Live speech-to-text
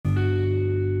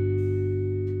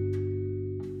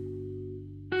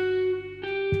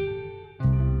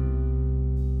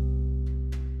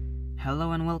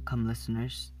Hello and welcome,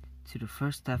 listeners, to the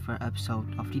first ever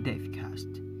episode of the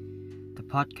Davecast, the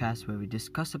podcast where we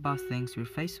discuss about things we're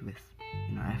faced with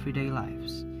in our everyday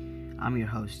lives. I'm your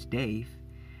host, Dave,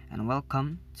 and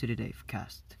welcome to the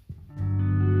Davecast.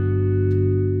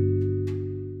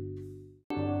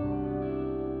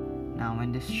 Now,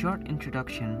 in this short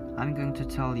introduction, I'm going to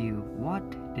tell you what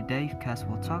the Davecast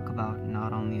will talk about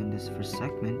not only in this first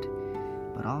segment,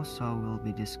 but also will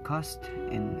be discussed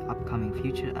in upcoming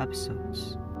future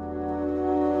episodes.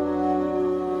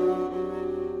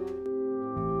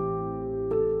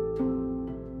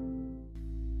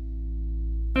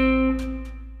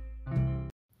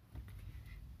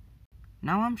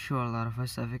 Now, I'm sure a lot of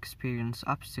us have experienced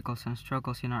obstacles and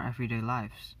struggles in our everyday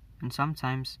lives, and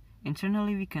sometimes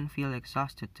internally we can feel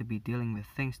exhausted to be dealing with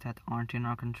things that aren't in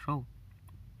our control,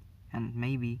 and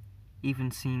maybe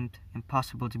even seemed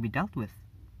impossible to be dealt with.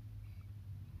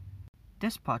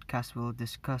 This podcast will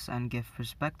discuss and give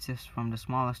perspectives from the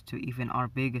smallest to even our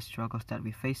biggest struggles that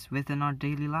we face within our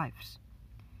daily lives.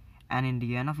 And in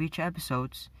the end of each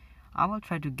episode, I will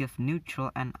try to give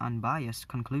neutral and unbiased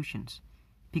conclusions,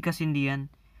 because in the end,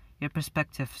 your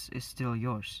perspective is still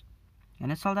yours,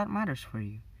 and it's all that matters for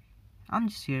you. I'm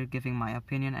just here giving my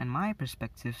opinion and my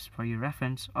perspectives for your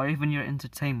reference or even your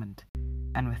entertainment.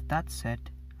 And with that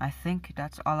said, I think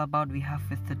that's all about we have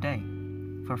with today.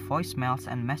 For voicemails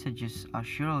and messages are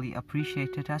surely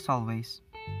appreciated as always.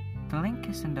 The link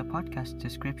is in the podcast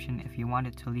description if you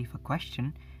wanted to leave a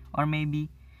question, or maybe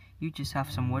you just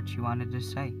have some words you wanted to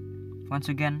say. Once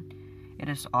again, it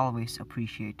is always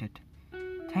appreciated.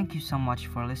 Thank you so much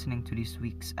for listening to this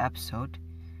week's episode.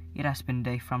 It has been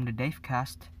Dave from the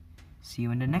Davecast. See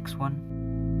you in the next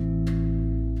one.